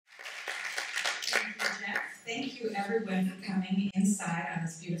Thank you everyone for coming inside on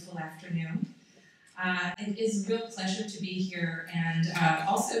this beautiful afternoon. It is a real pleasure to be here and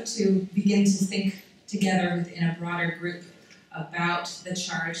also to begin to think together within a broader group about the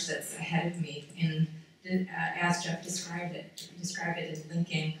charge that's ahead of me in, as Jeff described it in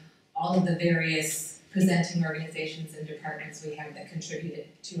linking all of the various presenting organizations and departments we have that contributed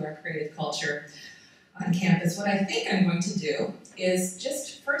to our creative culture on campus. What I think I'm going to do is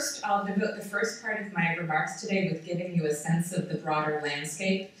just first, I'll devote the first part of my remarks today with giving you a sense of the broader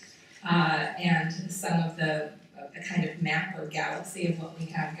landscape and some of the kind of map or galaxy of what we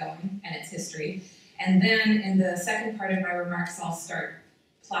have going and its history. And then in the second part of my remarks, I'll start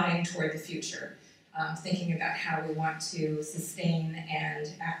plotting toward the future, thinking about how we want to sustain and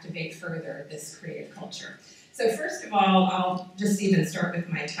activate further this creative culture. So first of all, I'll just even start with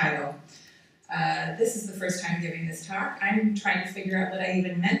my title. This is the first time giving this talk. I'm trying to figure out what I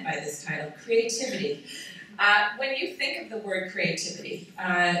even meant by this title, creativity. When you think of the word creativity,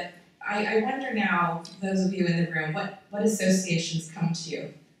 I wonder now, those of you in the room, what associations come to you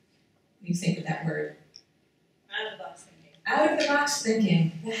when you think of that word? Out of the box thinking. Out of the box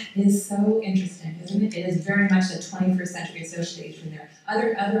thinking. That is so interesting, isn't it? It is very much a 21st century association there.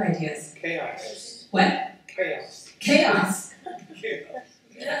 Other ideas? Chaos. What? Chaos. Chaos. Chaos.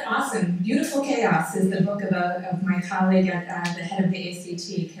 Awesome. Beautiful Chaos is the book of my colleague at the head of the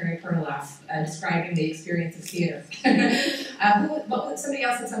ACT, Carrie Perloff, describing the experience of theater. Somebody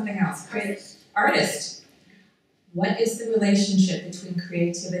else said something else. Artist. What is the relationship between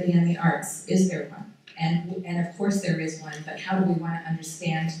creativity and the arts? Is there one? And of course there is one, but how do we want to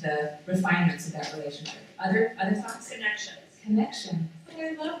understand the refinements of that relationship? Other thoughts? Connections. Connection. Oh,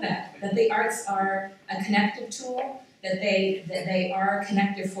 I love that. That the arts are a connective tool, that they are a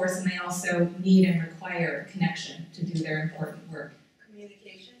connective force, and they also need and require connection to do their important work.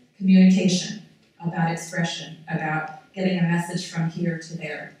 Communication. Communication, about expression, about getting a message from here to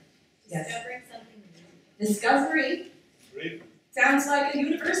there. Yes. Discovering something new. Discovery. Bravery. Sounds like a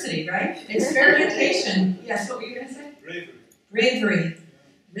university, right? Experimentation. Yes, what were you going to say? Bravery. Bravery.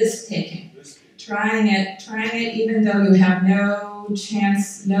 Risk-taking. Risky. Trying it even though you have no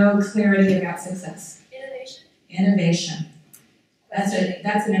chance, no clarity about success. Innovation. Innovation.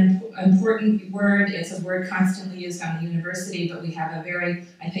 That's an important word. It's a word constantly used on the university, but we have a very,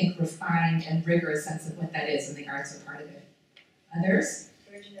 I think, refined and rigorous sense of what that is, and the arts are part of it. Others?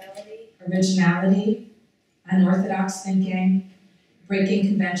 Originality, unorthodox thinking, breaking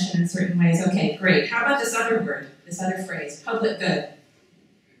convention in certain ways. Okay, great. How about this other word, this other phrase, public good?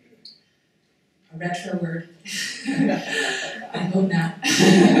 A retro word. I hope not.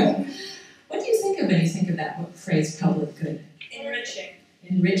 What do you think of when you think of that phrase, public good? Enriching.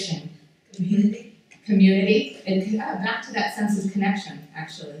 Enriching. Community. Community. Back to that sense of connection,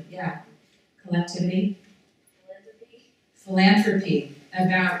 actually. Yeah. Collectivity. Philanthropy.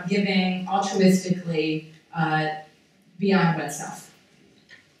 About giving altruistically beyond oneself.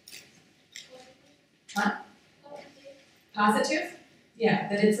 Huh? Positive? Yeah,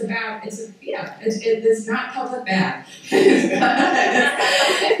 that it's not public bad.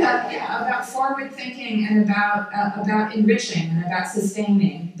 About forward thinking and about enriching and about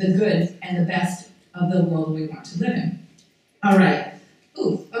sustaining the good and the best of the world we want to live in. All right.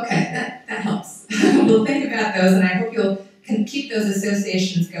 Ooh, okay, that helps. We'll think about those, and I hope you'll can keep those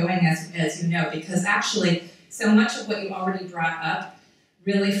associations going as you know, because actually so much of what you already brought up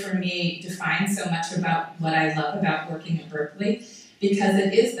really for me defines so much about what I love about working at Berkeley, because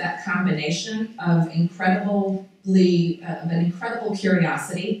it is that combination of an incredible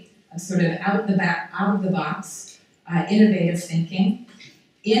curiosity, of sort of out of the box, innovative thinking,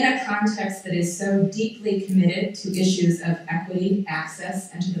 in a context that is so deeply committed to issues of equity,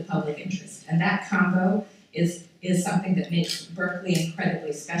 access, and to the public interest. And that combo is something that makes Berkeley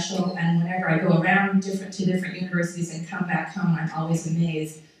incredibly special, and whenever I go around to different universities and come back home, I'm always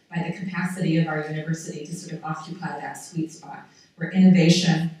amazed by the capacity of our university to sort of occupy that sweet spot where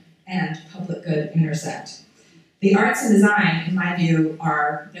innovation and public good intersect. The arts and design, in my view,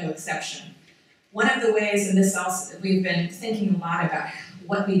 are no exception. One of the ways, and this also, we've been thinking a lot about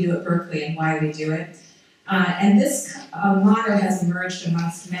what we do at Berkeley and why we do it, and this motto has emerged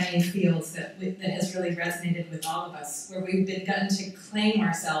amongst many fields that has really resonated with all of us, where we've begun to claim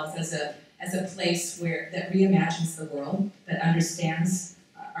ourselves as a place that reimagines the world, that understands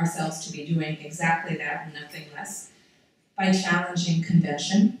ourselves to be doing exactly that and nothing less, by challenging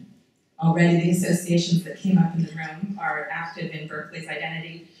convention. Already the associations that came up in the room are active in Berkeley's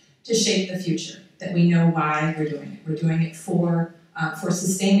identity to shape the future, that we know why we're doing it. We're doing it for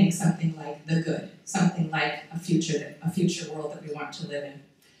sustaining something like the good, something like a future world that we want to live in.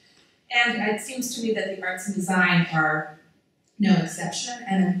 And it seems to me that the arts and design are no exception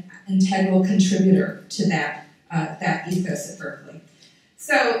and an integral contributor to that ethos at Berkeley.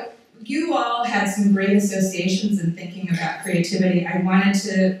 So you all had some great associations in thinking about creativity. I wanted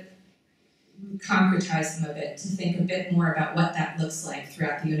to concretize them a bit, to think a bit more about what that looks like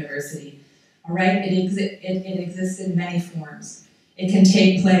throughout the university. All right, it exists in many forms. It can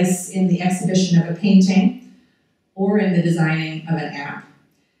take place in the exhibition of a painting or in the designing of an app,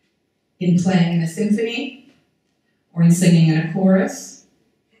 in playing in a symphony or in singing in a chorus,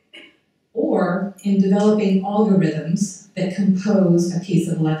 or in developing algorithms that compose a piece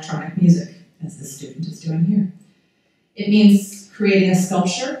of electronic music, as the student is doing here. It means creating a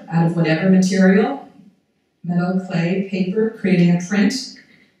sculpture out of whatever material, metal, clay, paper, creating a print,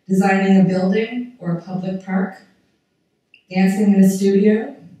 designing a building or a public park, dancing in a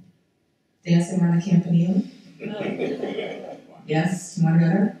studio, dancing on the campanile. Yes, you want to go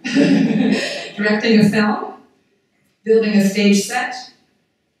there? Directing a film, building a stage set,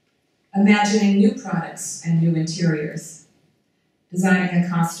 imagining new products and new interiors, designing a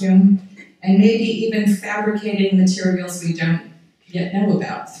costume, and maybe even fabricating materials we don't yet know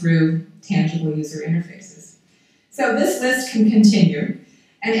about through tangible user interfaces. So this list can continue.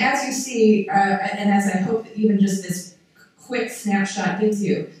 And as you see, and as I hope that even just this quick snapshot gives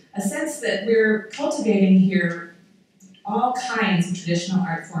you, a sense that we're cultivating here all kinds of traditional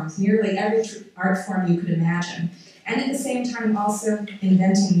art forms, nearly every art form you could imagine, and at the same time also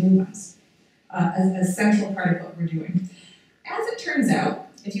inventing new ones, a central part of what we're doing. As it turns out,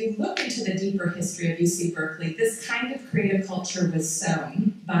 if you look into the deeper history of UC Berkeley, this kind of creative culture was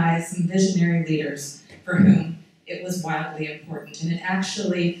sown by some visionary leaders for whom it was wildly important. And it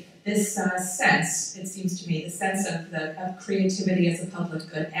actually, this sense, it seems to me, the sense of creativity as a public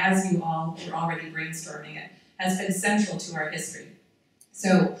good, as you all were already brainstorming it, has been central to our history.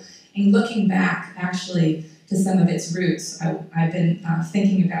 So in looking back, actually, to some of its roots, I've been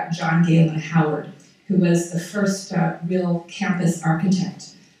thinking about John Galen Howard, who was the first real campus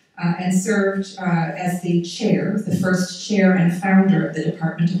architect and served as the chair, the first chair and founder of the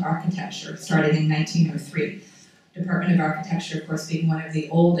Department of Architecture, starting in 1903. Department of Architecture, of course, being one of the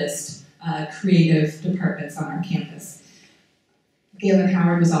oldest creative departments on our campus. Galen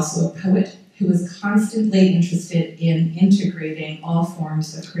Howard was also a poet who was constantly interested in integrating all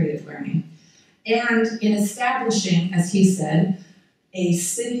forms of creative learning and in establishing, as he said, a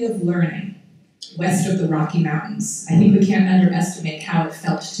city of learning west of the Rocky Mountains. I think we can't underestimate how it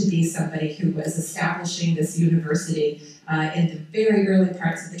felt to be somebody who was establishing this university in the very early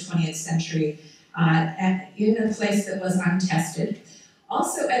parts of the 20th century in a place that was untested.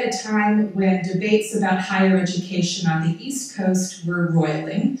 Also at a time when debates about higher education on the East Coast were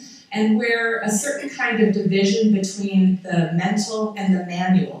roiling, and where a certain kind of division between the mental and the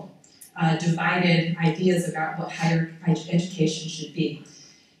manual divided ideas about what higher education should be.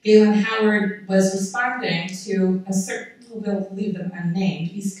 Galen Howard was responding to a certain, we'll leave them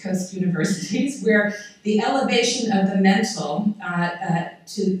unnamed, East Coast universities, where the elevation of the mental and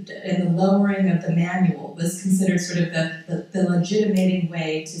the lowering of the manual was considered sort of the legitimating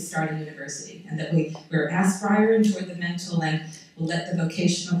way to start a university, and that we're aspiring toward the mental and we'll let the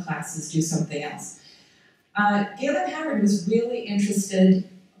vocational classes do something else. Galen Howard was really interested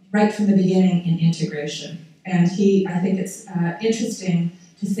right from the beginning in integration, and I think it's interesting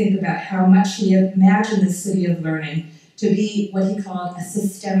to think about how much he imagined the city of learning to be what he called a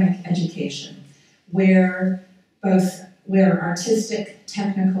systemic education, where artistic,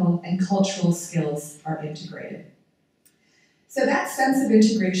 technical, and cultural skills are integrated. So that sense of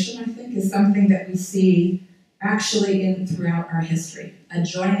integration, I think, is something that we see actually throughout our history, a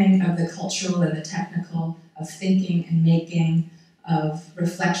joining of the cultural and the technical, of thinking and making, of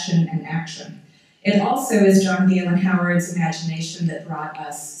reflection and action. It also is John Galen Howard's imagination that brought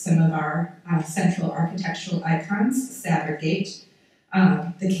us some of our central architectural icons, Sather Gate,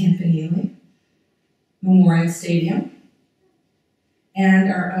 the Campanile, Memorial Stadium,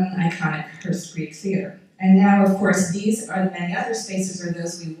 and our own iconic Hearst Creek Theater. And now, of course, these are the many other spaces are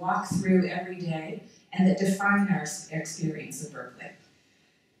those we walk through every day and that define our experience of Berkeley.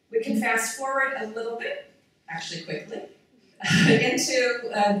 We can fast forward a little bit, actually quickly, into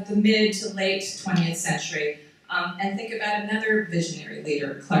the mid to late 20th century and think about another visionary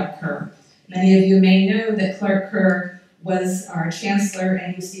leader, Clark Kerr. Many of you may know that Clark Kerr was our Chancellor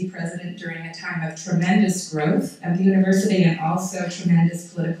and UC President during a time of tremendous growth at the university and also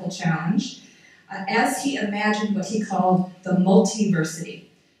tremendous political challenge, as he imagined what he called the multiversity,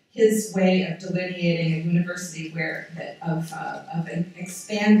 his way of delineating a university of an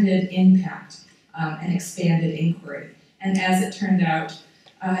expanded impact and expanded inquiry. And as it turned out,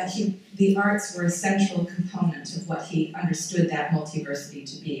 the arts were a central component of what he understood that multiversity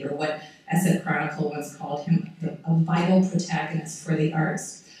to be, or what SF Chronicle once called him a vital protagonist for the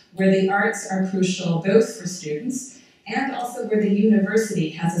arts, where the arts are crucial both for students and also where the university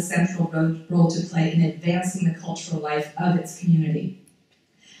has a central role to play in advancing the cultural life of its community.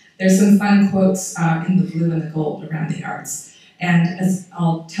 There's some fun quotes in the blue and the gold around the arts. And as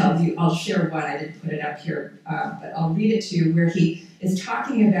I'll tell you, I'll share one, I didn't put it up here, but I'll read it to you, where he is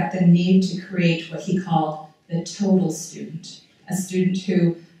talking about the need to create what he called the total student, a student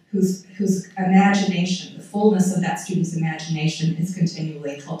whose imagination, the fullness of that student's imagination is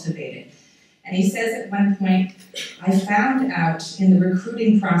continually cultivated. And he says at one point, I found out in the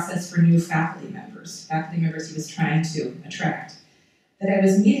recruiting process for new faculty members he was trying to attract, that I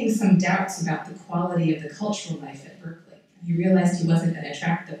was meeting some doubts about the quality of the cultural life at Berkeley. He realized he wasn't going to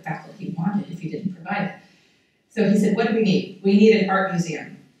attract the faculty he wanted if he didn't provide it. So he said, what do we need? We need an art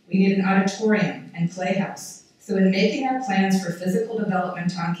museum. We need an auditorium and playhouse. So in making our plans for physical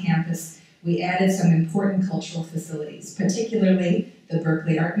development on campus, we added some important cultural facilities, particularly the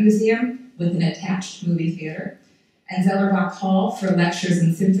Berkeley Art Museum with an attached movie theater, and Zellerbach Hall for lectures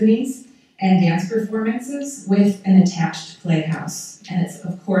and symphonies, and dance performances with an attached playhouse. And it's,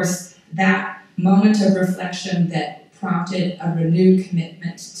 of course, that moment of reflection that prompted a renewed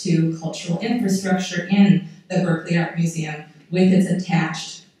commitment to cultural infrastructure in the Berkeley Art Museum with its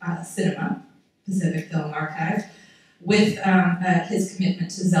attached cinema, Pacific Film Archive, with his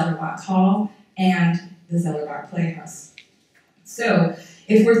commitment to Zellerbach Hall and the Zellerbach Playhouse. So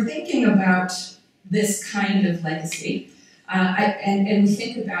if we're thinking about this kind of legacy, and we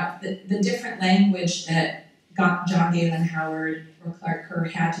think about the different language that John Galen Howard or Clark Kerr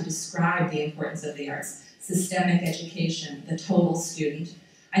had to describe the importance of the arts, systemic education, the total student,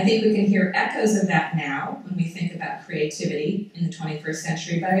 I think we can hear echoes of that now when we think about creativity in the 21st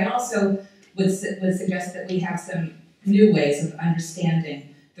century, but I also would suggest that we have some new ways of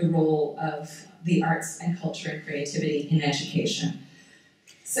understanding the role of the arts and culture and creativity in education.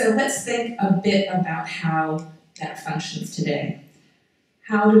 So let's think a bit about how that functions today.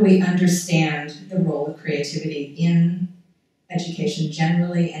 How do we understand the role of creativity in education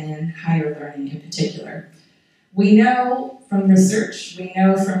generally and in higher learning in particular? We know from research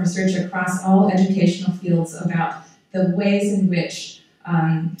across all educational fields about the ways in which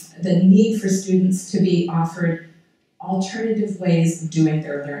the need for students to be offered alternative ways of doing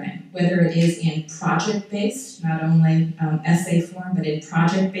their learning, whether it is in project-based, not only essay form, but in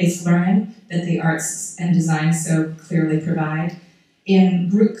project-based learning that the arts and design so clearly provide, in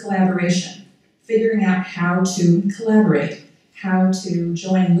group collaboration, figuring out how to collaborate, how to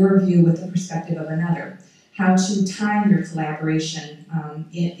join your view with the perspective of another, how to time your collaboration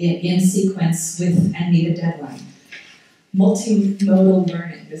in sequence with and meet a deadline. Multimodal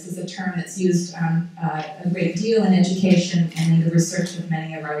learning. This is a term that's used a great deal in education and in the research of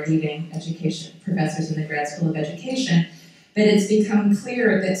many of our leading education professors in the Grad School of Education. But it's become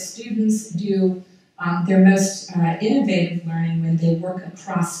clear that students do their most innovative learning when they work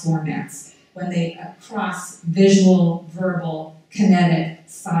across formats, when they cross visual, verbal, kinetic,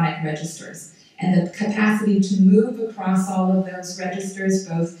 sonic registers. And the capacity to move across all of those registers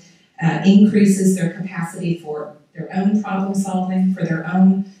both increases their capacity for their own problem solving, for their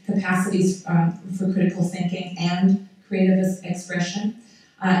own capacities for critical thinking and creative expression.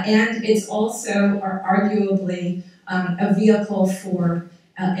 And it's also arguably a vehicle for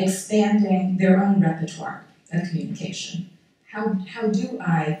expanding their own repertoire of communication. How do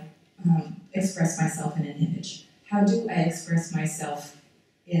I express myself in an image? How do I express myself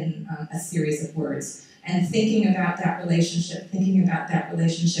in a series of words? And thinking about that relationship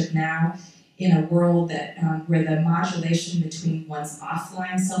now in a world that where the modulation between one's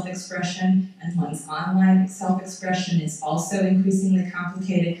offline self-expression and one's online self-expression is also increasingly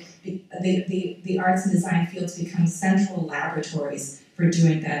complicated, the arts and design fields become central laboratories for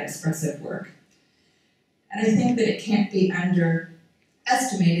doing that expressive work. And I think that it can't be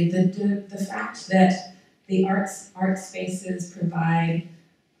underestimated the fact that the art spaces provide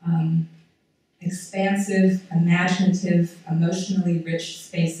expansive, imaginative, emotionally rich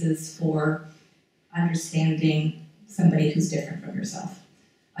spaces for understanding somebody who's different from yourself,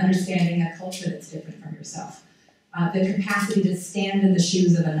 understanding a culture that's different from yourself, the capacity to stand in the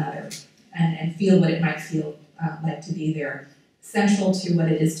shoes of another and feel what it might feel like to be there, central to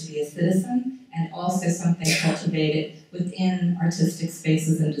what it is to be a citizen, and also something cultivated within artistic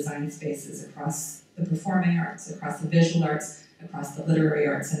spaces and design spaces across the performing arts, across the visual arts, across the literary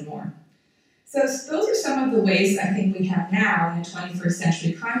arts, and more. So those are some of the ways I think we have now in a 21st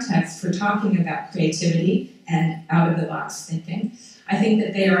century context for talking about creativity and out-of-the-box thinking. I think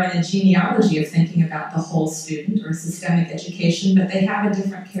that they are in a genealogy of thinking about the whole student or systemic education, but they have a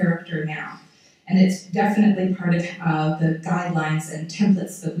different character now. And it's definitely part of the guidelines and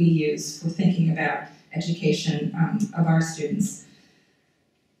templates that we use for thinking about education of our students.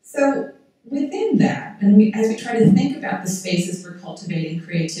 So within that, and as we try to think about the spaces for cultivating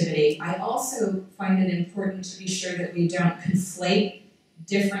creativity, I also find it important to be sure that we don't conflate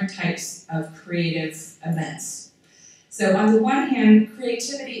different types of creative events. So on the one hand,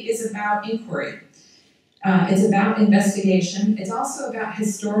 creativity is about inquiry. It's about investigation. It's also about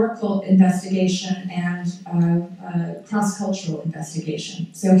historical investigation and cross-cultural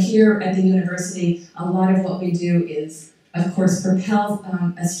investigation. So here at the university, a lot of what we do is, of course, propel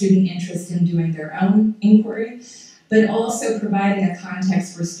a student interest in doing their own inquiry, but also providing a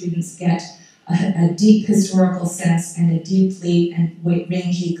context where students get a deep historical sense and a deeply and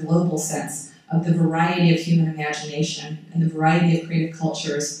rangy global sense of the variety of human imagination and the variety of creative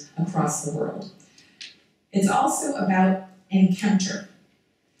cultures across the world. It's also about encounter.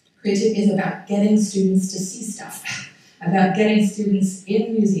 Creativity is about getting students to see stuff, about getting students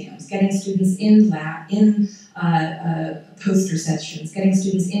in museums, getting students in poster sessions, getting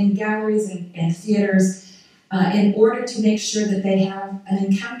students in galleries and theaters in order to make sure that they have an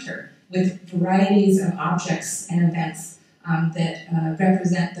encounter with varieties of objects and events that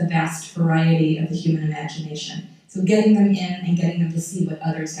represent the vast variety of the human imagination. So getting them in and getting them to see what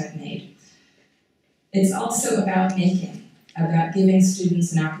others have made. It's also about making, about giving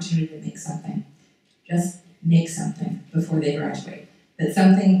students an opportunity to make something. Just make something before they graduate. That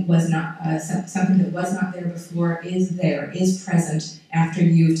something was not something that was not there before is there, is present after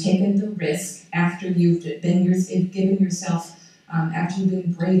you've taken the risk, after you've given yourself, after you've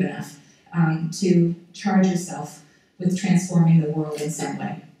been brave enough to charge yourself with transforming the world in some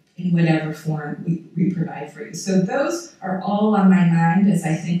way, in whatever form we provide for you. So those are all on my mind as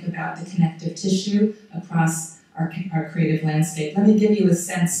I think about the connective tissue across our creative landscape. Let me give you a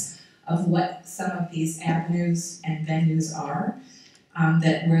sense of what some of these avenues and venues are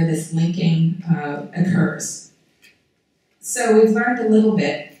where this linking occurs. So we've learned a little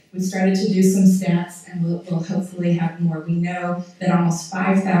bit. We started to do some stats, and we'll hopefully have more. We know that almost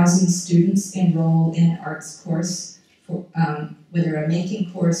 5,000 students enroll in an arts course, whether a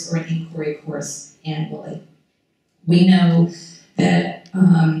making course or an inquiry course annually. We know that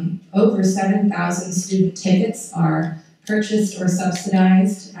over 7,000 student tickets are purchased or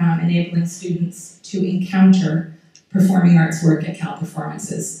subsidized, enabling students to encounter performing arts work at Cal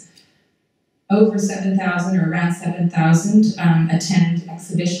Performances. Over 7,000 or around 7,000 attend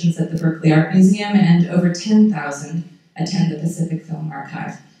exhibitions at the Berkeley Art Museum, and over 10,000 attend the Pacific Film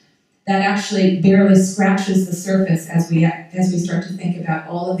Archive. That actually barely scratches the surface as we start to think about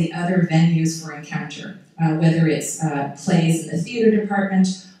all of the other venues for encounter, whether it's plays in the theater department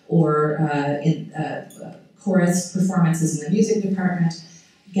or chorus performances in the music department,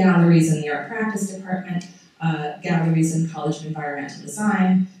 galleries in the art practice department, galleries in College of Environmental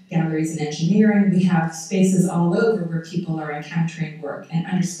Design, galleries in engineering. We have spaces all over where people are encountering work, and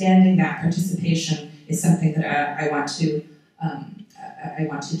understanding that participation is something that I want to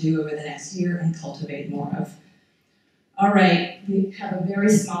do over the next year and cultivate more of. All right, we have a very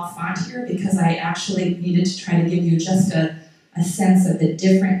small font here because I actually needed to try to give you just a sense of the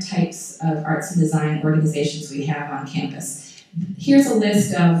different types of arts and design organizations we have on campus. Here's a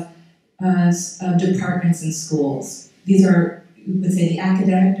list of departments and schools. These are, we would say, the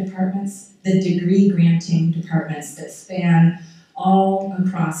academic departments, the degree granting departments that span all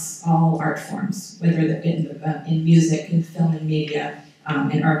across all art forms, whether they're in music, in film and media,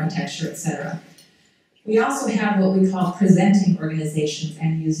 in architecture, etc. We also have what we call presenting organizations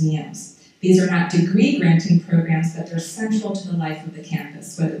and museums. These are not degree granting programs, but they're central to the life of the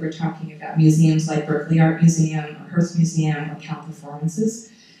campus, whether we're talking about museums like Berkeley Art Museum, or Hearst Museum, or Cal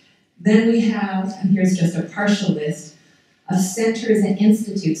Performances. Then we have, and here's just a partial list, of centers and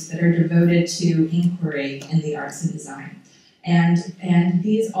institutes that are devoted to inquiry in the arts and design. And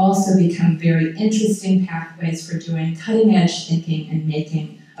these also become very interesting pathways for doing cutting-edge thinking and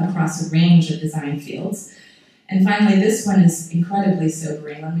making across a range of design fields. And finally, this one is incredibly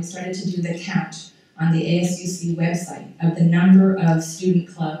sobering. When we started to do the count on the ASUC website of the number of student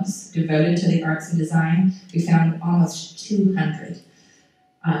clubs devoted to the arts and design, we found almost 200.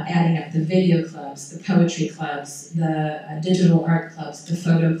 Adding up the video clubs, the poetry clubs, the digital art clubs, the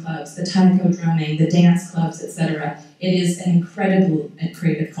photo clubs, the taiko drumming, the dance clubs, etc. It is an incredible and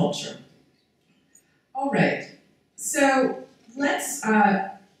creative culture. All right, so let's, I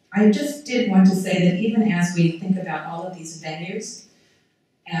just did want to say that even as we think about all of these venues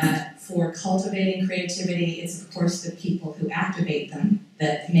For cultivating creativity, it's of course the people who activate them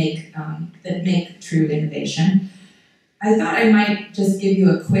that make true innovation. I thought I might just give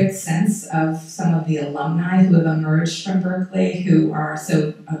you a quick sense of some of the alumni who have emerged from Berkeley, who are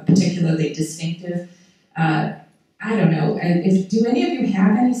so particularly distinctive. I don't know, do any of you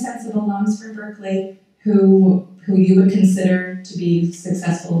have any sense of alums from Berkeley who you would consider to be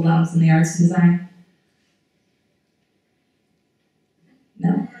successful alums in the arts and design?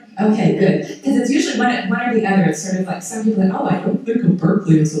 No? Okay, good. Because it's usually one or the other. It's sort of like some people are like, oh, I don't think of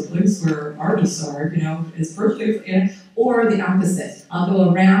Berkeley as a place where artists are, is Berkeley, or the opposite. I'll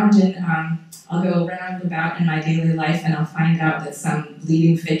go around about in my daily life and I'll find out that some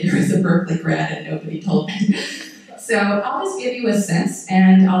leading figure is a Berkeley grad and nobody told me. So I'll just give you a sense,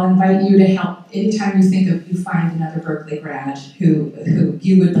 and I'll invite you to help anytime you find another Berkeley grad who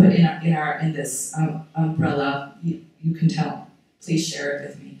you would put in this umbrella. You can tell. Please share it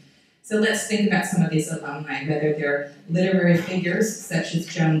with me. So let's think about some of these alumni, whether they're literary figures such as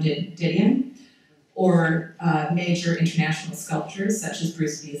Joan Didion, or major international sculptors such as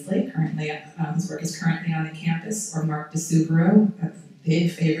Bruce Beasley, whose work is currently on the campus, or Mark DeSubero, a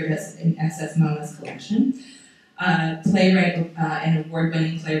big favorite in SS MoMA's collection. Playwright and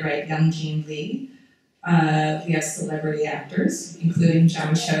award-winning playwright Young Jean Lee. We have celebrity actors, including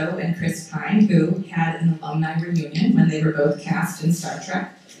John Cho and Chris Pine, who had an alumni reunion when they were both cast in Star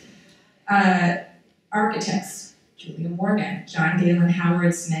Trek. Architects, Julia Morgan, John Galen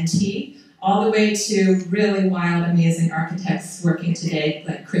Howard's mentee, all the way to really wild, amazing architects working today,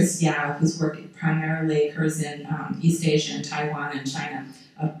 like Chris Yao, whose work primarily occurs in East Asia and Taiwan and China,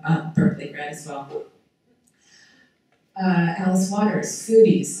 a Berkeley grad as well. Alice Waters,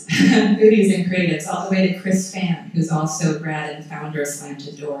 foodies, foodies and creatives, all the way to Chris Phan, who's also grad and founder of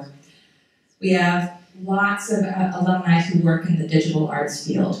Slanted Door. We have lots of alumni who work in the digital arts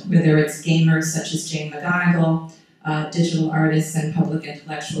field, whether it's gamers such as Jane McGonigal, digital artists and public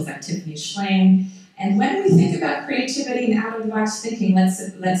intellectuals like Tiffany Schlang. And when we think about creativity and out-of-the-box thinking,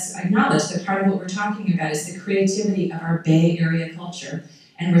 let's acknowledge that part of what we're talking about is the creativity of our Bay Area culture.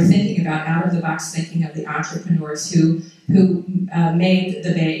 And we're thinking about out-of-the-box thinking of the entrepreneurs who made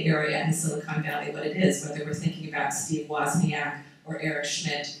the Bay Area and Silicon Valley what it is, whether we're thinking about Steve Wozniak or Eric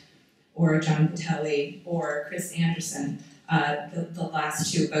Schmidt or John Patelli or Chris Anderson, the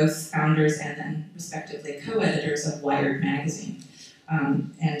last two, both founders and then respectively co-editors of Wired magazine,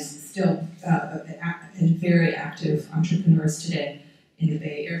 and still and very active entrepreneurs today in the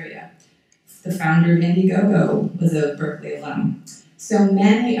Bay Area. The founder of Indiegogo was a Berkeley alum. So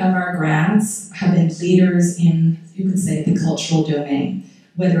many of our grads have been leaders in, you could say, the cultural domain,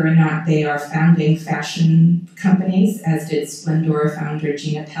 whether or not they are founding fashion companies, as did Splendor founder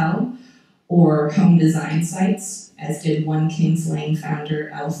Gina Pell, or home design sites, as did One Kings Lane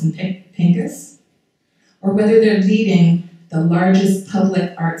founder Alison Pincus, or whether they're leading the largest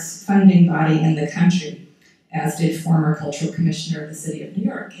public arts funding body in the country, as did former cultural commissioner of the city of New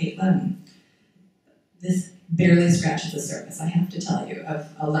York, Kate Levin. This barely scratches the surface, I have to tell you, of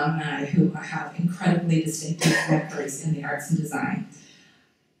alumni who have incredibly distinctive records in the arts and design.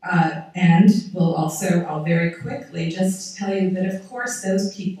 And I'll very quickly just tell you that, of course,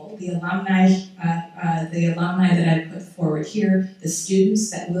 those people, the alumni that I put forward here, the students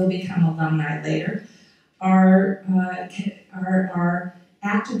that will become alumni later, are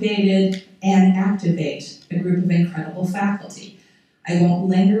activated and activate a group of incredible faculty. I won't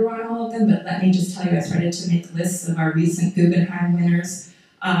linger on all of them, but let me just tell you, I started to make lists of our recent Guggenheim winners,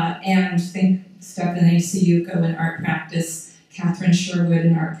 and think Stephanie Siyuko in art practice, Catherine Sherwood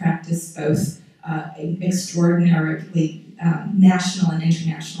in art practice, both extraordinarily national and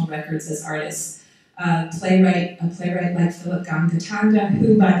international records as artists. A playwright like Philip Gamgatanda,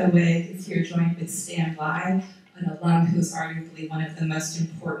 who, by the way, is here joined with Stan Lai, an alum who's arguably one of the most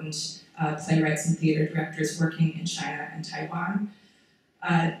important playwrights and theater directors working in China and Taiwan.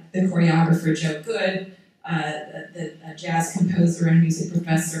 The choreographer Joe Good, the jazz composer and music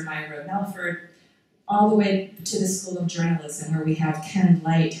professor Myra Melford, all the way to the School of Journalism, where we have Ken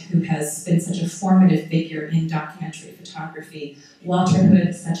Light, who has been such a formative figure in documentary photography. Walter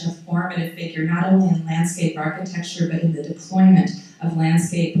Hood, such a formative figure, not only in landscape architecture, but in the deployment of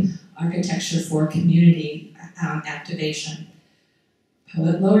landscape architecture for community activation.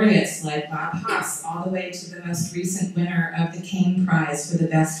 Poet laureates like Bob Haas, all the way to the most recent winner of the Kane Prize for the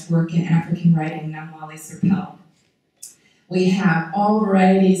best work in African writing, Namwali Serpell. We have all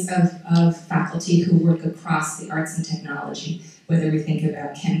varieties of faculty who work across the arts and technology, whether we think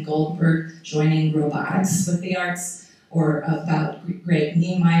about Ken Goldberg joining robotics with the arts, or about Greg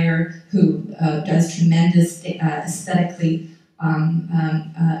Niemeyer, who does tremendous aesthetically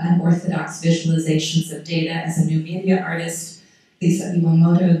unorthodox visualizations of data as a new media artist, Lisa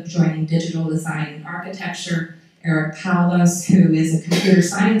Iwamoto joining digital design and architecture, Eric Paulos, who is a computer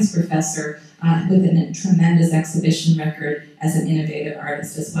science professor with a tremendous exhibition record as an innovative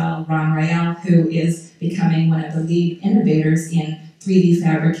artist as well, Ron Rael, who is becoming one of the lead innovators in 3D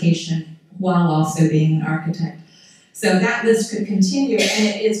fabrication while also being an architect. So that list could continue, and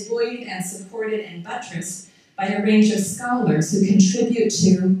it is buoyed and supported and buttressed by a range of scholars who contribute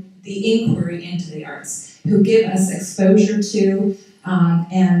to the inquiry into the arts, who give us exposure to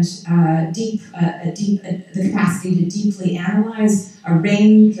and the capacity to deeply analyze a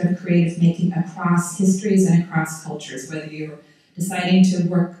range of creative making across histories and across cultures, whether you're deciding to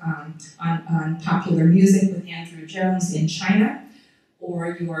work on popular music with Andrew Jones in China,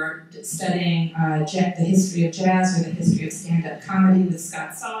 or you're studying the history of jazz or the history of stand-up comedy with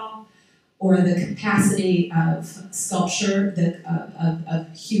Scott Saul, or the capacity of sculpture,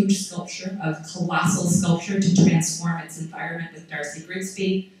 of huge sculpture, of colossal sculpture to transform its environment with Darcy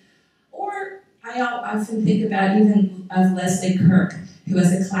Grigsby. Or I often think about even of Leslie Kirk, who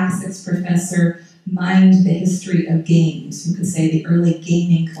as a classics professor mined the history of games, you could say the early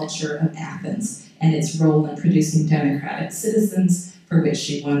gaming culture of Athens and its role in producing democratic citizens, for which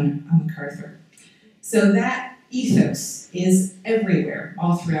she won a MacArthur. So that ethos is everywhere,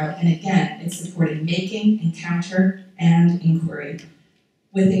 all throughout, and again, it's supporting making, encounter, and inquiry,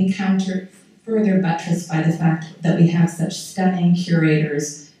 with encounter further buttressed by the fact that we have such stunning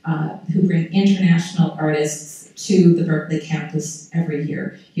curators who bring international artists to the Berkeley campus every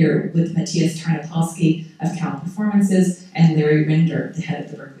year, here with Matthias Tarnopolsky of Cal Performances and Larry Rinder, the head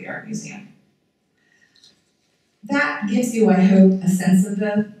of the Berkeley Art Museum. That gives you, I hope, a sense of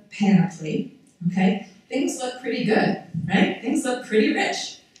the panoply, okay? Things look pretty good, right? Things look pretty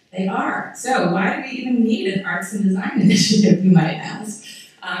rich. They are. So why do we even need an arts and design initiative, you might ask,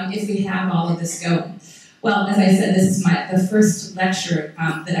 if we have all of this going? Well, as I said, this is the first lecture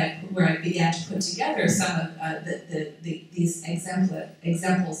where I began to put together some of these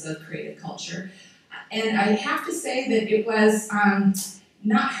examples of creative culture. And I have to say that it was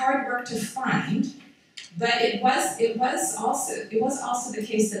not hard work to find, but it was also the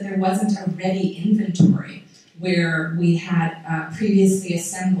case that there wasn't a ready inventory where we had previously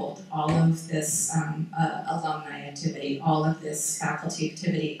assembled all of this alumni activity, all of this faculty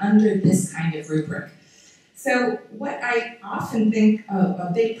activity under this kind of rubric. So what I often think a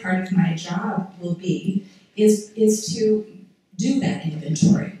big part of my job will be is to do that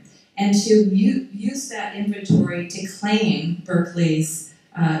inventory and to use that inventory to claim Berkeley's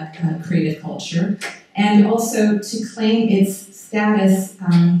creative culture, and also to claim its status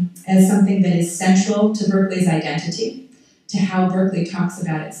as something that is central to Berkeley's identity, to how Berkeley talks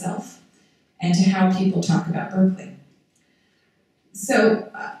about itself, and to how people talk about Berkeley. So,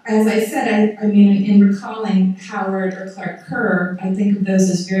 as I said, I mean, in recalling Howard or Clark Kerr, I think of those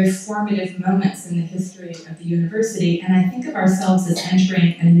as very formative moments in the history of the university, and I think of ourselves as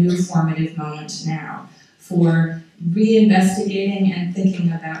entering a new formative moment now for reinvestigating and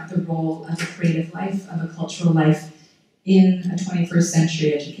thinking about the role of a creative life, of a cultural life in a 21st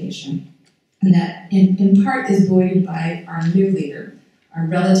century education. And that in part is buoyed by our new leader, our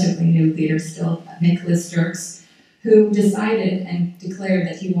relatively new leader still, Nicholas Dirks, who decided and declared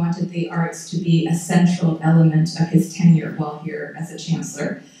that he wanted the arts to be a central element of his tenure while here as a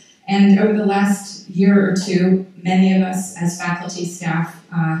chancellor. And over the last year or two, many of us as faculty, staff,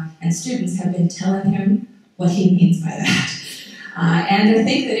 and students have been telling him what he means by that. And I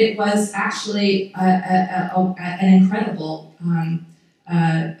think that it was actually an incredible, I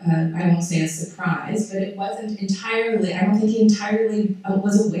won't say a surprise, but it wasn't entirely, I don't think he entirely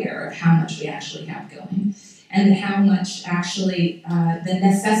was aware of how much we actually have going, and how much actually the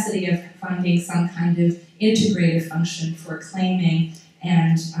necessity of finding some kind of integrative function for claiming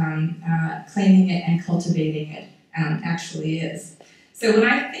it and cultivating it actually is. So when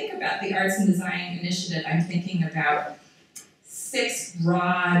I think about the Arts and Design Initiative, I'm thinking about 6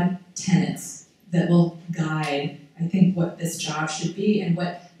 broad tenets that will guide, I think, what this job should be, and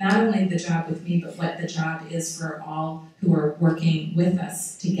what, not only the job with me, but what the job is for all who are working with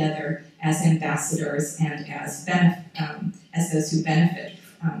us together as ambassadors and as those who benefit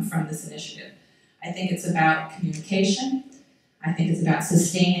from this initiative. I think it's about communication. I think it's about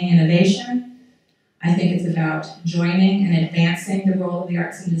sustaining innovation. I think it's about joining and advancing the role of the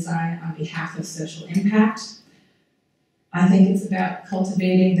arts and design on behalf of social impact. I think it's about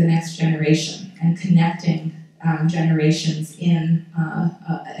cultivating the next generation and connecting generations in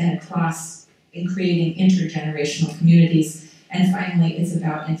and across, in creating intergenerational communities. And finally, it's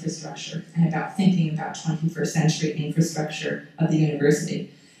about infrastructure and about thinking about 21st century infrastructure of the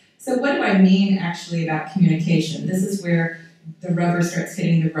university. So what do I mean actually about communication? This is where the rubber starts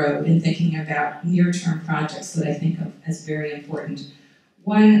hitting the road and thinking about near-term projects that I think of as very important.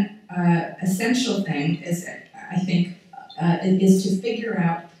 One essential thing is, I think, is to figure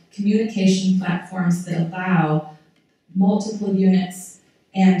out communication platforms that allow multiple units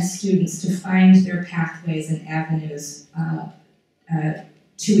and students to find their pathways and avenues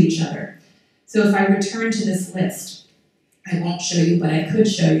to each other. So if I return to this list, I won't show you, but I could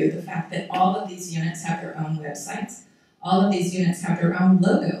show you the fact that all of these units have their own websites. All of these units have their own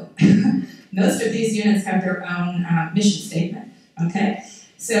logo. Most of these units have their own mission statement, okay?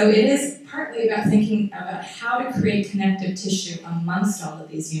 So it is partly about thinking about how to create connective tissue amongst all of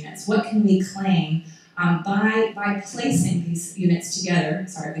these units. What can we claim by placing these units together?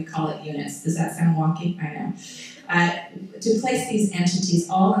 Sorry, we call it units. Does that sound wonky? I know. To place these entities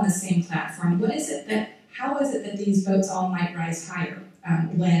all on the same platform, how is it that these boats all might rise higher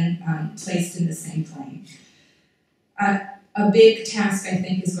when placed in the same plane? A big task, I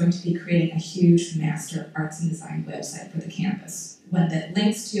think, is going to be creating a huge master arts and design website for the campus, one that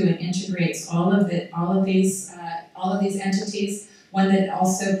links to and integrates all of these entities, one that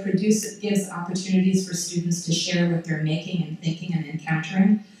also gives opportunities for students to share what they're making and thinking and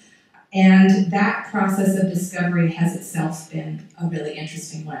encountering. And that process of discovery has itself been a really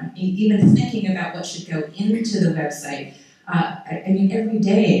interesting one. Even thinking about what should go into the website. I mean, every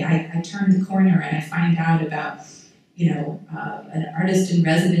day I turn the corner and I find out about an artist in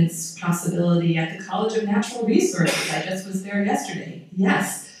residence possibility at the College of Natural Resources. I just was there yesterday.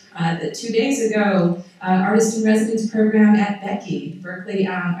 Yes. 2 days ago, artist in residence program at Berkeley,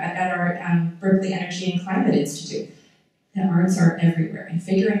 at our Berkeley Energy and Climate Institute. The arts are everywhere, and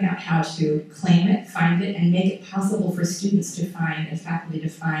figuring out how to claim it, find it, and make it possible for students to find and faculty to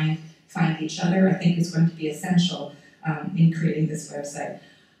find each other, I think is going to be essential in creating this website.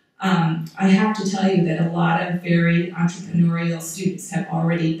 I have to tell you that a lot of very entrepreneurial students have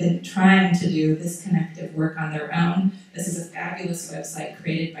already been trying to do this connective work on their own. This is a fabulous website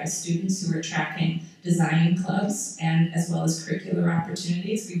created by students who are tracking design clubs and as well as curricular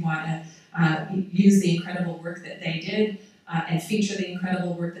opportunities. We want to use the incredible work that they did and feature the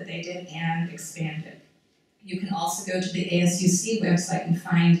incredible work that they did and expand it. You can also go to the ASUC website and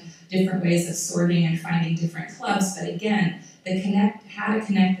find different ways of sorting and finding different clubs, but again, how to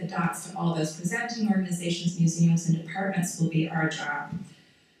connect the dots to all those presenting organizations, museums, and departments will be our job.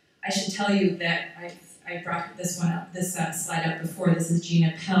 I should tell you that I brought this slide up before. This is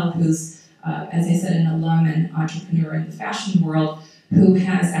Gina Pell, who's, as I said, an alum and entrepreneur in the fashion world, who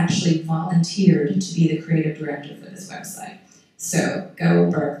has actually volunteered to be the creative director for this website. So go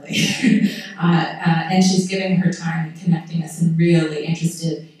Berkeley. And she's giving her time and connecting us and really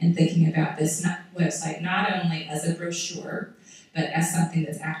interested in thinking about this website not only as a brochure, but as something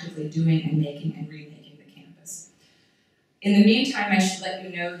that's actively doing and making and remaking the campus. In the meantime, I should let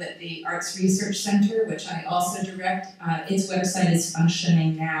you know that the Arts Research Center, which I also direct, its website is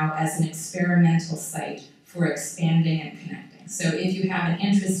functioning now as an experimental site for expanding and connecting. So if you have an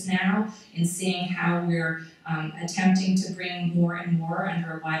interest now in seeing how we're attempting to bring more and more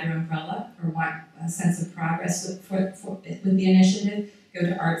under a wider umbrella, or want a sense of progress with the initiative, go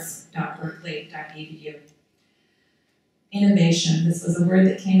to arts.berkeley.edu. Innovation. This was a word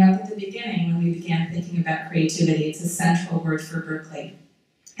that came up at the beginning when we began thinking about creativity. It's a central word for Berkeley.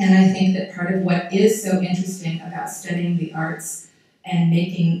 And I think that part of what is so interesting about studying the arts and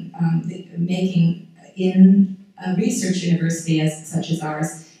making in a research university such as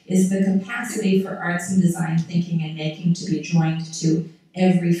ours is the capacity for arts and design thinking and making to be joined to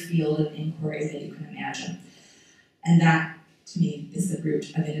every field of inquiry that you can imagine. And that, to me, is the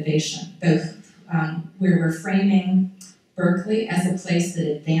root of innovation, both where we're framing Berkeley as a place that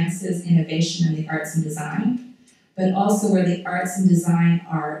advances innovation in the arts and design, but also where the arts and design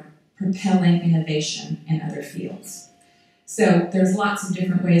are propelling innovation in other fields. So there's lots of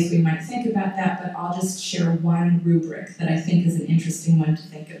different ways we might think about that, but I'll just share one rubric that I think is an interesting one to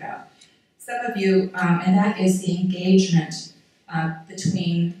think about. Some of you, and that is the engagement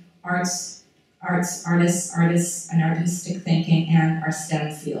between artists, and artistic thinking and our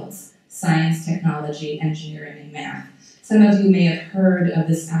STEM fields, science, technology, engineering, and math. Some of you may have heard of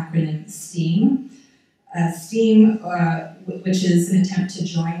this acronym STEAM. STEAM, which is an attempt to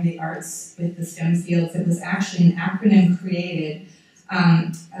join the arts with the STEM fields. It was actually an acronym created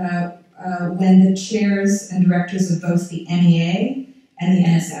when the chairs and directors of both the NEA and the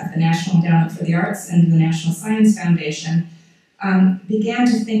NSF, the National Endowment for the Arts, and the National Science Foundation, began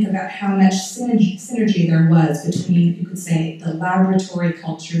to think about how much synergy there was between, you could say, the laboratory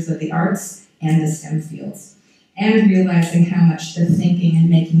cultures of the arts and the STEM fields, and realizing how much the thinking and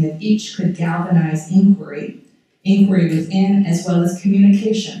making of each could galvanize inquiry within, as well as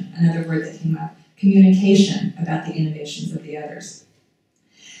communication, another word that came up, communication about the innovations of the others.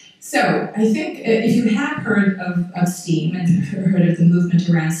 So I think if you have heard of STEAM and heard of the movement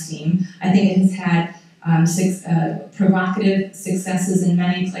around STEAM, I think it has had provocative successes in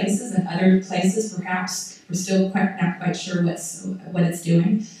many places, and other places perhaps we're still not quite sure what it's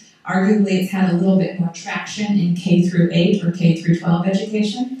doing. Arguably, it's had a little bit more traction in K through 8 or K through 12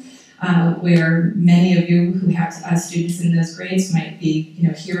 education, where many of you who have students in those grades might be,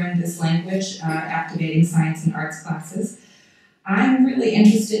 hearing this language, activating science and arts classes. I'm really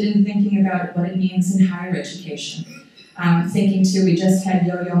interested in thinking about what it means in higher education. Thinking too, we just had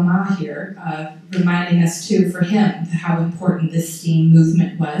Yo-Yo Ma here, reminding us too, for him, how important this STEAM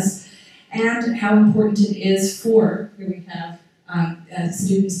movement was, and how important it is for, here we have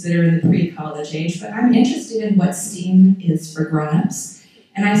students that are in the pre-college age, but I'm interested in what STEAM is for grown-ups.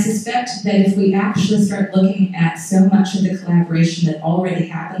 And I suspect that if we actually start looking at so much of the collaboration that already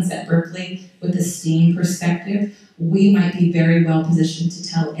happens at Berkeley with the STEAM perspective, we might be very well positioned to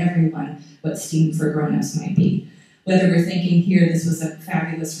tell everyone what STEAM for grown-ups might be. Whether we're thinking here, this was a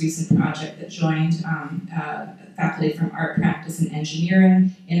fabulous recent project that joined faculty from art practice and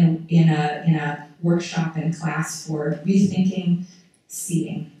engineering in a workshop and class for rethinking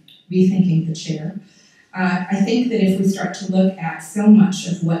seating, rethinking the chair. I think that if we start to look at so much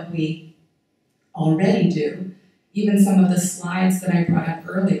of what we already do, even some of the slides that I brought up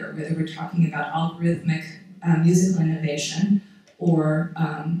earlier, whether we're talking about algorithmic musical innovation or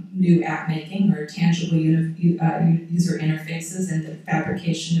new app making or tangible user interfaces and the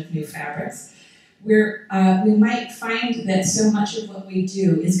fabrication of new fabrics, we might find that so much of what we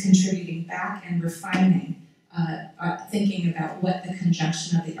do is contributing back and refining, thinking about what the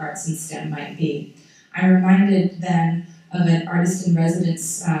conjunction of the arts and STEM might be. I'm reminded then of an artist in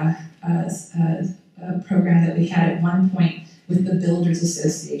residence program that we had at one point with the Builders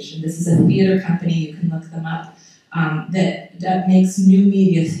Association. This is a theater company, you can look them up, that makes new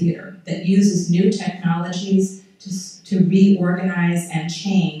media theater, that uses new technologies to reorganize and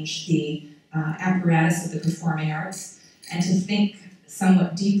change the apparatus of the performing arts, and to think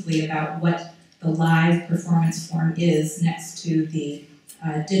somewhat deeply about what the live performance form is next to the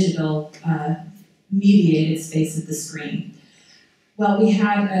digital mediated space of the screen. Well, we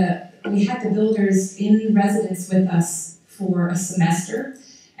had the builders in residence with us for a semester,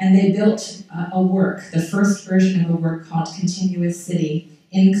 and they built a work, the first version of a work called Continuous City,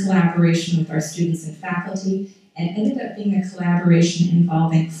 in collaboration with our students and faculty, and ended up being a collaboration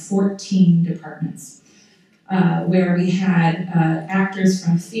involving 14 departments, where we had actors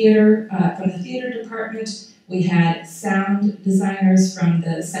from theater, from the theater department. We had sound designers from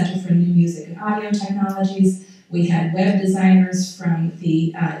the Center for New Music and Audio Technologies. We had web designers from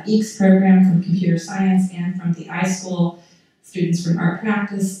the EECS program from computer science and from the iSchool, students from art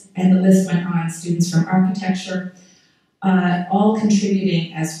practice, and the list went on, students from architecture, all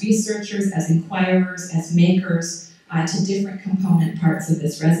contributing as researchers, as inquirers, as makers to different component parts of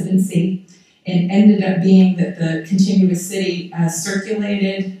this residency. It ended up being that the Continuous City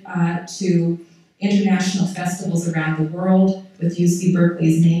circulated to international festivals around the world with UC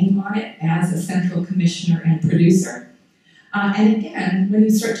Berkeley's name on it as a central commissioner and producer. And again, when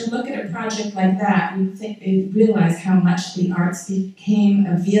you start to look at a project like that, you realize how much the arts became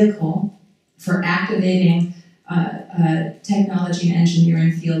a vehicle for activating technology and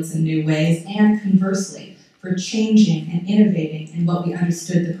engineering fields in new ways, and conversely, for changing and innovating in what we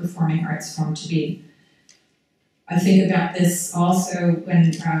understood the performing arts form to be. I think about this also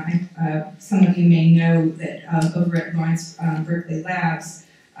when some of you may know that over at Lawrence Berkeley Labs,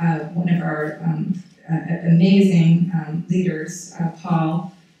 one of our amazing leaders,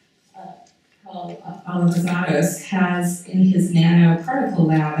 Paul Olivazatos, has in his nanoparticle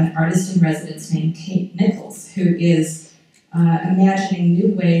lab an artist in residence named Kate Nichols, who is imagining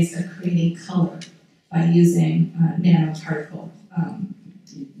new ways of creating color by using nanoparticle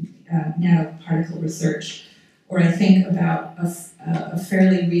research. Or I think about a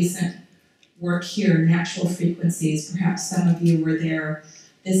fairly recent work here, Natural Frequencies. Perhaps some of you were there.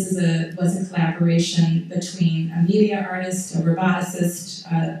 This was a collaboration between a media artist, a roboticist,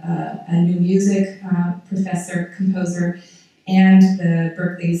 a new music professor, composer, and the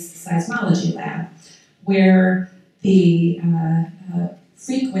Berkeley's seismology lab, where the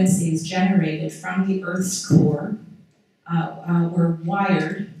frequencies generated from the Earth's core were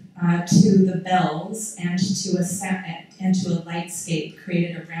wired to the bells and to a lightscape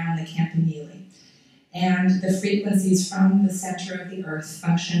created around the campanile. And the frequencies from the center of the earth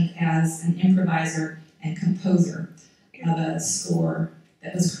functioned as an improviser and composer of a score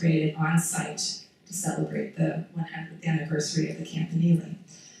that was created on site to celebrate the 100th anniversary of the campanile.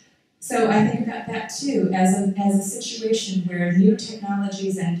 So I think about that too as a situation where new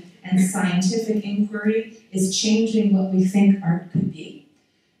technologies and scientific inquiry is changing what we think art could be.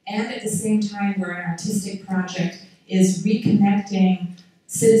 And at the same time where an artistic project is reconnecting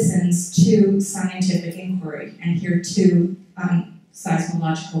citizens to scientific inquiry and here to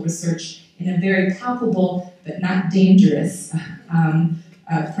seismological research in a very palpable but not dangerous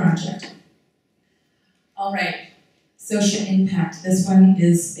project. All right, social impact. This one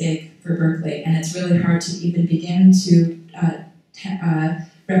is big for Berkeley, and it's really hard to even begin to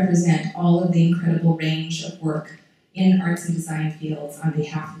represent all of the incredible range of work in arts and design fields on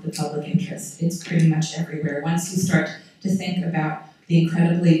behalf of the public interest. It's pretty much everywhere. Once you start to think about the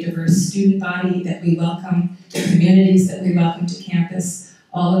incredibly diverse student body that we welcome, the communities that we welcome to campus,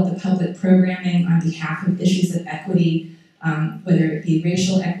 all of the public programming on behalf of issues of equity, whether it be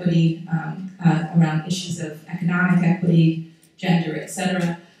racial equity, around issues of economic equity, gender,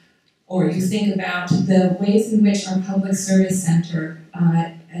 etc. Or you think about the ways in which our public service center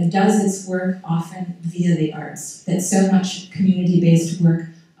does its work often via the arts, that so much community-based work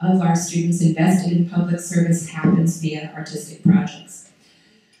of our students invested in public service happens via artistic projects.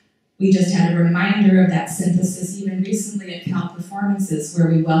 We just had a reminder of that synthesis even recently at Cal Performances, where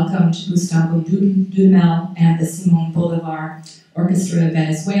we welcomed Gustavo Dudamel and the Simon Bolivar Orchestra of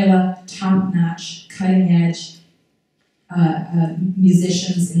Venezuela, top-notch, cutting-edge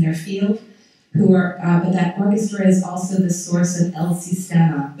musicians in their field, who are, but that orchestra is also the source of El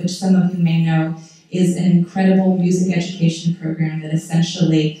Sistema, which some of you may know is an incredible music education program that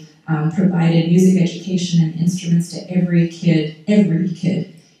essentially provided music education and instruments to every kid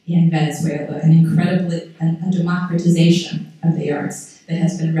in Venezuela, a democratization of the arts that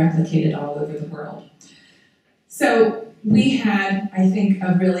has been replicated all over the world. So we had, I think,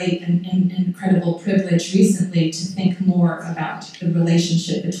 a really an incredible privilege recently to think more about the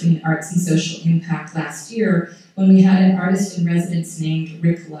relationship between arts and social impact last year when we had an artist in residence named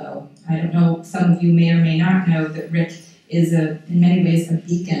Rick Lowe. I don't know, some of you may or may not know that Rick is in many ways a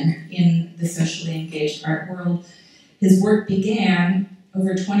beacon in the socially engaged art world. His work began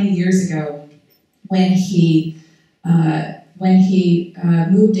over 20 years ago when he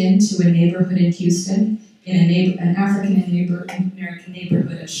moved into a neighborhood in Houston, in an African American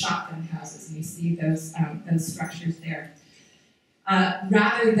neighborhood of shotgun houses, and you see those structures there.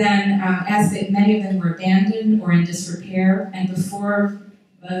 Rather than, many of them were abandoned or in disrepair, and before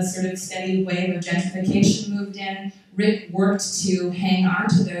the sort of steady wave of gentrification moved in, Rick worked to hang on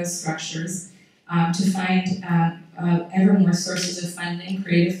to those structures, to find ever more sources of funding,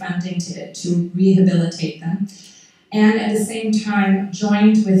 creative funding to rehabilitate them. And at the same time,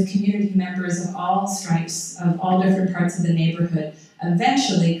 joined with community members of all stripes, of all different parts of the neighborhood,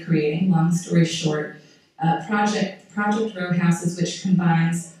 eventually creating, long story short, Project Row Houses, which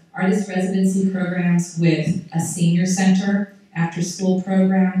combines artist residency programs with a senior center, after-school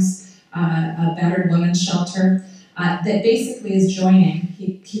programs, a battered women's shelter, that basically is joining.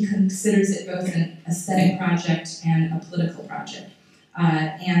 He considers it both an aesthetic project and a political project.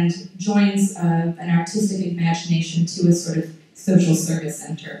 And joins an artistic imagination to a sort of social service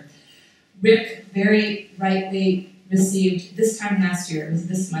center. Rick very rightly received, this time last year, it was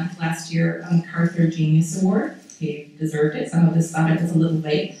this month last year, a MacArthur Genius Award. He deserved it. Some of us thought it was a little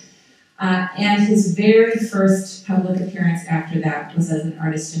late. And his very first public appearance after that was as an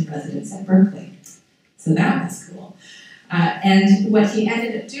artist in residence at Berkeley. So that was cool. And what he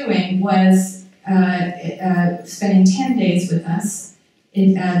ended up doing was spending 10 days with us,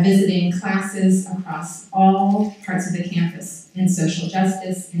 visiting classes across all parts of the campus in social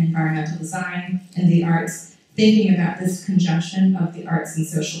justice, in environmental design, in the arts, thinking about this conjunction of the arts and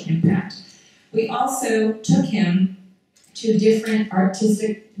social impact. We also took him to different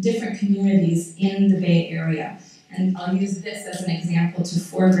communities in the Bay Area. And I'll use this as an example to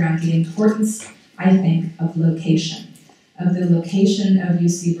foreground the importance, I think, of location, of the location of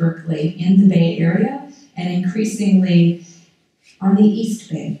UC Berkeley in the Bay Area, and increasingly on the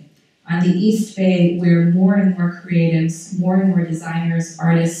East Bay. On the East Bay, where more and more creatives, more and more designers,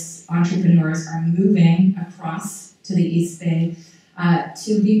 artists, entrepreneurs are moving across to the East Bay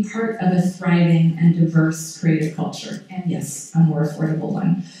to be part of a thriving and diverse creative culture, and yes, a more affordable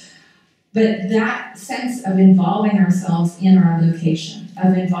one. But that sense of involving ourselves in our location,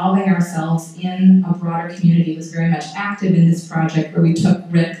 of involving ourselves in a broader community was very much active in this project where we took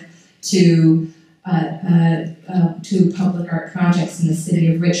Rick to public art projects in the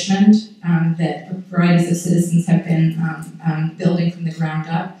city of Richmond that varieties of citizens have been building from the ground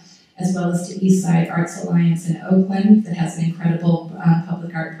up, as well as to Eastside Arts Alliance in Oakland that has an incredible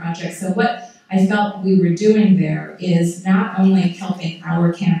public art project. So what I felt we were doing there is not only helping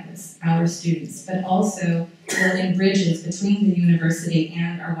our campus, our students, but also building bridges between the university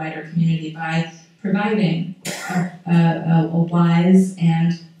and our wider community by providing a wise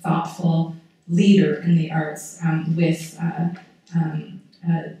and thoughtful leader in the arts with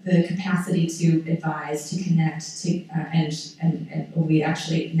the capacity to advise, to connect, and we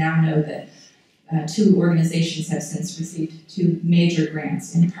actually now know that 2 organizations have since received 2 major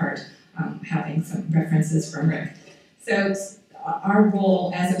grants, in part having some references from Rick. So our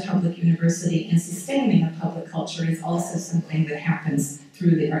role as a public university in sustaining a public culture is also something that happens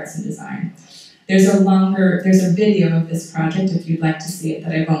through the arts and design. There's a video of this project if you'd like to see it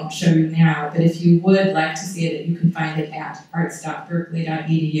that I won't show you now, but if you would like to see it, you can find it at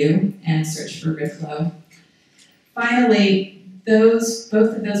arts.berkeley.edu and search for Rick Lowe. Finally, both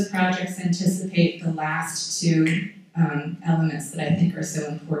of those projects anticipate the last 2 elements that I think are so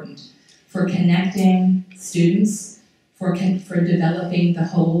important for connecting students, for developing the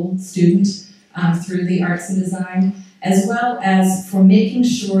whole student through the arts and design, as well as for making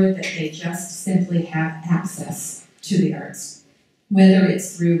sure that they just simply have access to the arts, whether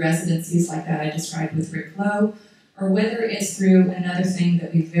it's through residencies like that I described with Rick Lowe, or whether it's through another thing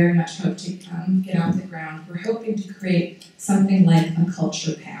that we very much hope to get off the ground. We're hoping to create something like a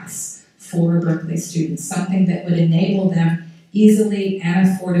culture pass for Berkeley students, something that would enable them easily and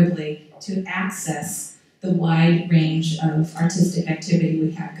affordably to access the wide range of artistic activity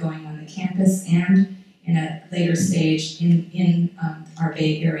we have going on the campus and in a later stage in our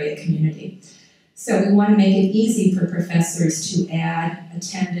Bay Area community. So we want to make it easy for professors to add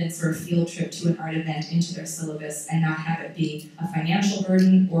attendance or a field trip to an art event into their syllabus and not have it be a financial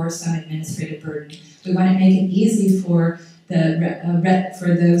burden or some administrative burden. We want to make it easy for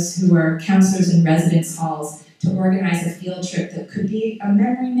those who are counselors in residence halls to organize a field trip that could be a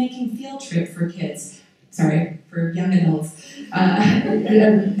memory-making field trip for kids. Sorry, for young adults,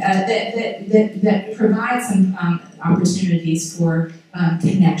 that provide some opportunities for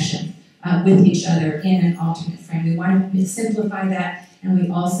connection with each other in an alternate frame. We want to simplify that, and we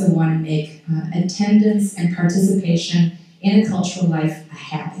also want to make attendance and participation in a cultural life a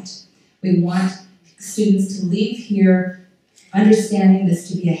habit. We want students to leave here understanding this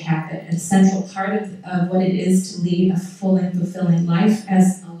to be a habit, a central part of what it is to lead a full and fulfilling life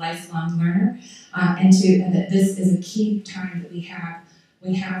as a lifelong learner, and that this is a key time that we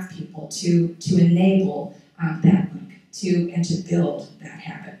have people to enable that link, and to build that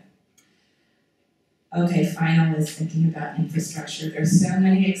habit. Okay, final is thinking about infrastructure. There's so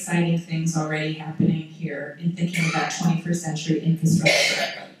many exciting things already happening here in thinking about 21st century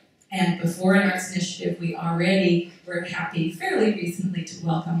infrastructure. And before an arts initiative, we already were happy fairly recently to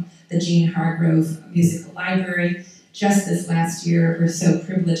welcome the Jean Hargrove Musical Library. Just this last year, we're so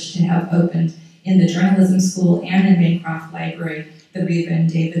privileged to have opened in the Journalism School and in Bancroft Library the Reva and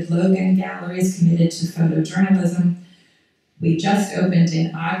David Logan Galleries committed to photojournalism. We just opened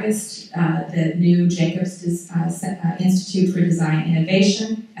in August the new Jacobs Institute for Design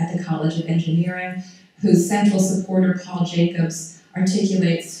Innovation at the College of Engineering, whose central supporter, Paul Jacobs,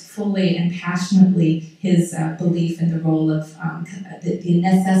 articulates fully and passionately his belief in the role of the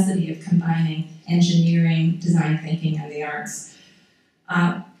necessity of combining engineering, design thinking, and the arts.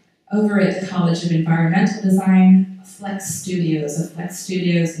 Over at the College of Environmental Design, a Flex Studios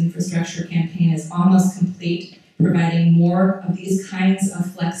infrastructure campaign is almost complete, providing more of these kinds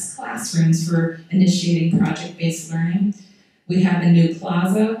of flex classrooms for initiating project-based learning. We have a new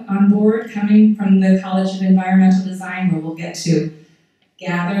plaza on board coming from the College of Environmental Design where we'll get to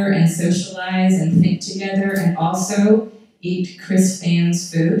gather and socialize and think together and also eat Chris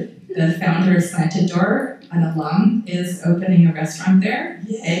Phan's food. The founder of Slanted Door, an alum, is opening a restaurant there.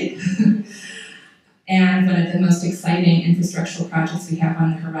 Yay! And one of the most exciting infrastructural projects we have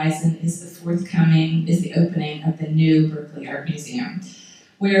on the horizon is the opening of the new Berkeley Art Museum,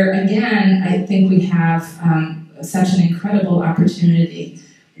 where again, I think we have such an incredible opportunity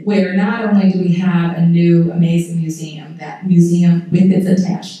where not only do we have a new amazing museum, that museum with its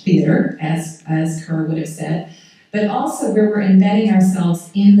attached theater, as Kerr would have said, but also where we're embedding ourselves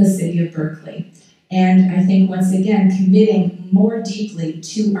in the city of Berkeley. And I think once again, committing more deeply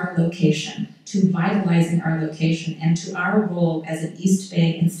to our location, to vitalizing our location, and to our role as an East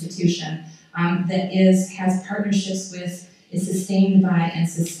Bay institution that has partnerships with, is sustained by, and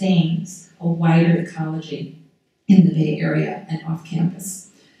sustains a wider ecology in the Bay Area and off campus.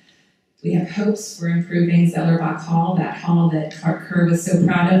 We have hopes for improving Zellerbach Hall, that hall that Kerr was so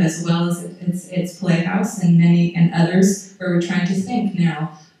proud of, as well as its playhouse and many and others, where we're trying to think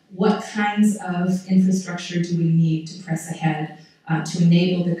now, what kinds of infrastructure do we need to press ahead to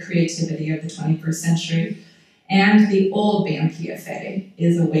enable the creativity of the 21st century? And the old BAM PFA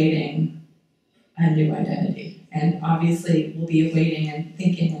is awaiting a new identity. And obviously we'll be awaiting and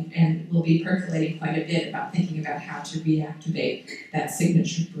thinking and we'll be percolating quite a bit about thinking about how to reactivate that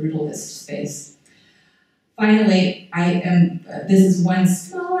signature brutalist space. Finally, this is one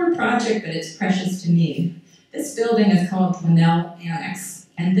smaller project, but it's precious to me. This building is called Dwinell Annex,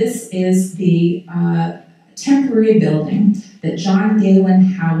 and this is the temporary building that John Galen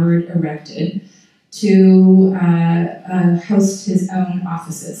Howard erected to host his own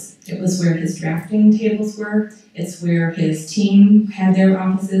offices. It was where his drafting tables were. It's where his team had their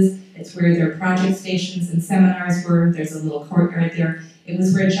offices. It's where their project stations and seminars were. There's a little courtyard there. It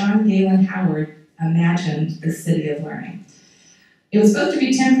was where John Galen Howard imagined the city of learning. It was supposed to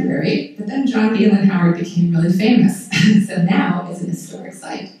be temporary, but then John Galen Howard became really famous. So now it's an historic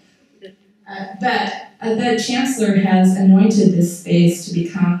site. But the Chancellor has anointed this space to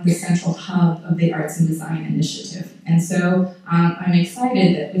become the central hub of the Arts and Design Initiative. And so I'm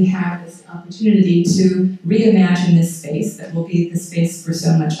excited that we have this opportunity to reimagine this space that will be the space for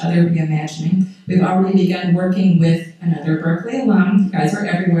so much other reimagining. We've already begun working with another Berkeley alum, you guys are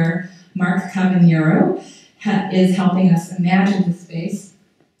everywhere, Mark Cavagnero, is helping us imagine the space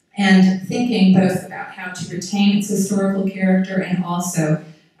and thinking both about how to retain its historical character and also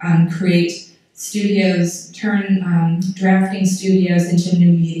create studios, turn drafting studios into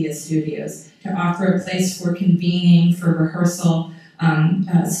new media studios, to offer a place for convening, for rehearsal,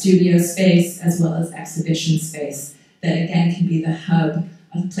 studio space, as well as exhibition space that again can be the hub,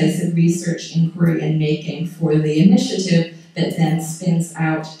 a place of research, inquiry, and making for the initiative that then spins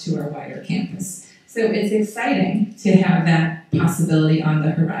out to our wider campus. So it's exciting to have that possibility on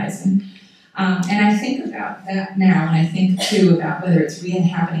the horizon. And I think about that now, and I think too about whether it's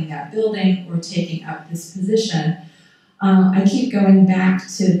re-inhabiting that building or taking up this position. I keep going back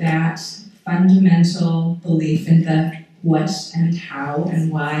to that fundamental belief in the what and how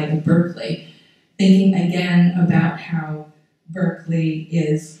and why of Berkeley, thinking again about how Berkeley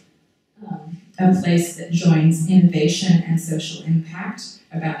is a place that joins innovation and social impact,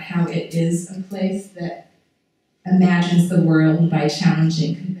 about how it is a place that imagines the world by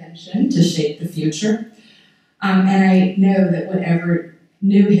challenging convention to shape the future. And I know that whatever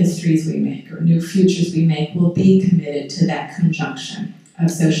new histories we make or new futures we make will be committed to that conjunction of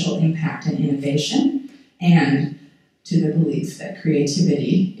social impact and innovation and to the belief that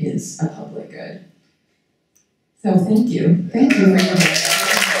creativity is a public good. So thank you. Thank you for your